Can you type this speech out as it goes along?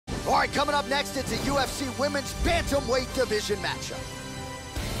All right, coming up next, it's a UFC Women's Bantamweight Division matchup.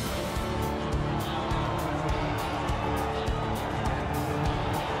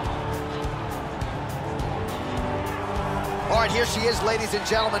 All right, here she is, ladies and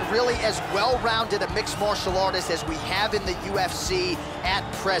gentlemen, really as well-rounded a mixed martial artist as we have in the UFC at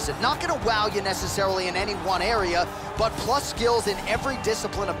present. Not gonna wow you necessarily in any one area, but plus skills in every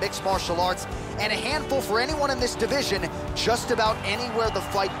discipline of mixed martial arts, and a handful for anyone in this division, just about anywhere the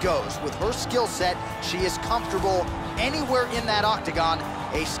fight goes. With her skill set, she is comfortable anywhere in that octagon,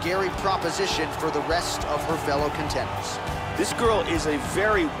 a scary proposition for the rest of her fellow contenders. This girl is a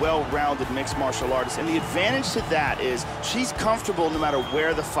very well-rounded mixed martial artist, and the advantage to that is she's comfortable no matter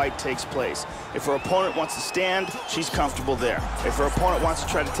where the fight takes place. If her opponent wants to stand, she's comfortable there. If her opponent wants to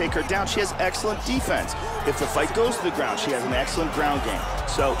try to take her down, she has excellent defense. If the fight goes to the ground, she has an excellent ground game.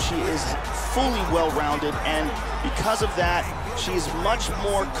 So she is fully well-rounded, and because of that, she is much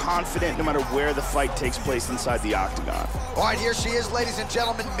more confident no matter where the fight takes place inside the octagon. All right, here she is, ladies and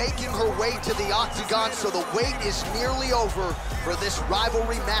gentlemen, making her way to the octagon, so the wait is nearly over for this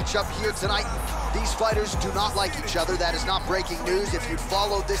rivalry matchup here tonight. These fighters do not like each other. That is not breaking news. If you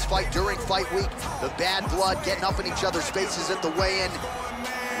followed this fight during fight week, the bad blood getting up in each other's faces at the weigh-in.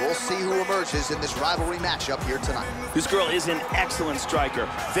 We'll see who emerges in this rivalry matchup here tonight. This girl is an excellent striker.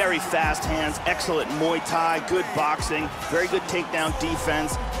 Very fast hands, excellent Muay Thai, good boxing, very good takedown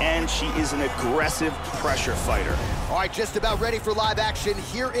defense, and she is an aggressive pressure fighter. All right, just about ready for live action.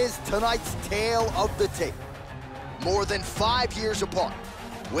 Here is tonight's tale of the tape. More than 5 years apart,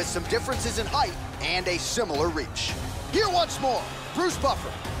 with some differences in height and a similar reach. Here once more, Bruce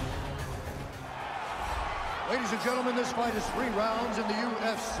Buffer. Ladies and gentlemen, this fight is 3 rounds in the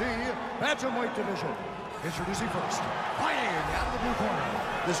UFC Bantamweight Division. Introducing first, fighting out of the blue corner.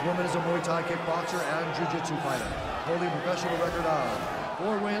 This woman is a Muay Thai kickboxer and Jiu-Jitsu fighter, holding a professional record of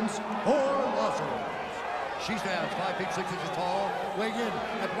 4 wins, 4 losses. She stands 5 feet 6 inches tall, weighing in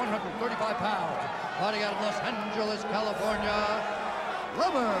at 135 pounds, fighting out of Los Angeles, California,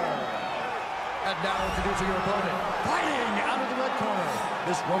 Lover. And now introducing your opponent, fighting out of the red corner.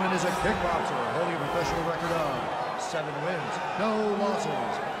 This woman is a kickboxer, holding a professional record of 7 wins, no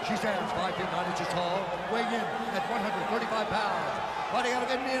losses. She stands 5 feet 9 inches tall, weighing in at 135 pounds, fighting out of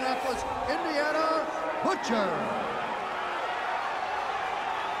Indianapolis, Indiana, Butcher.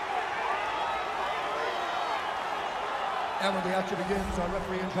 And when the action begins, our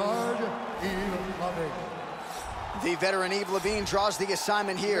referee in charge, Eve Levine. The veteran Eve Levine draws the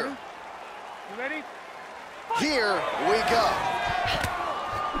assignment here. You ready? Here we go.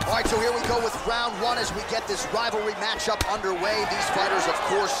 All right, so here we go with round 1 as we get this rivalry matchup underway. These fighters, of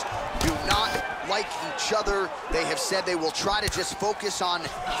course, do not like each other. They have said they will try to just focus on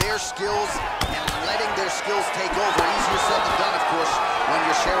their skills and letting their skills take over. Easier said than done, of course, when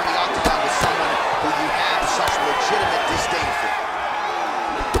you're sharing the octagon with someone who you have such legitimate disdain for.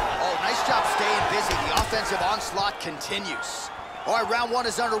 Oh, nice job staying busy. The offensive onslaught continues. All right, round 1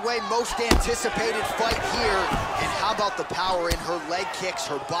 is underway. Most anticipated fight here. And how about the power in her leg kicks,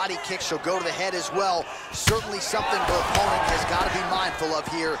 her body kicks? She'll go to the head as well. Certainly something her opponent has got to be mindful of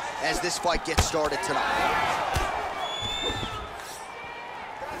here as this fight gets started tonight.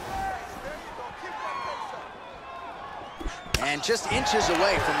 And just inches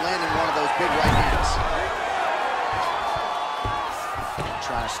away from landing one of those big right hands.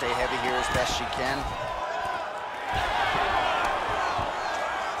 Trying to stay heavy here as best she can.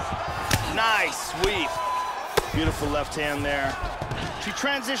 Nice sweep. Beautiful left hand there. She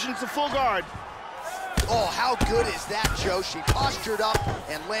transitions to full guard. Oh, how good is that, Joe? She postured up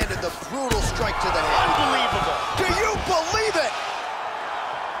and landed the brutal strike to the head. Unbelievable. Do you believe it?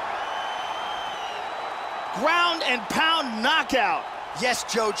 Ground and pound knockout. Yes,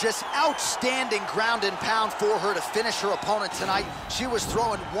 Joe, just outstanding ground and pound for her to finish her opponent tonight. She was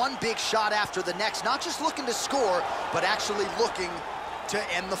throwing one big shot after the next, not just looking to score, but actually looking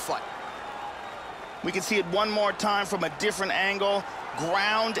to end the fight. We can see it one more time from a different angle.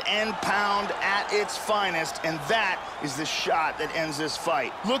 Ground and pound at its finest, and that is the shot that ends this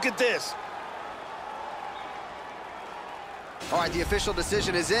fight. Look at this. All right, the official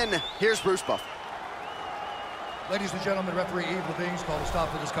decision is in. Here's Bruce Buffer. Ladies and gentlemen, referee Eve Levine's called a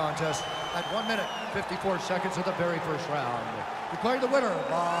stop to this contest at 1 minute, 54 seconds of the very first round. Declaring the winner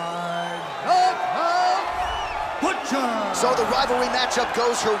by knockout, Butcher. So the rivalry matchup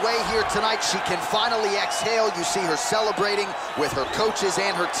goes her way here tonight. She can finally exhale. You see her celebrating with her coaches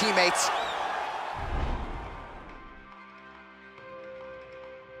and her teammates.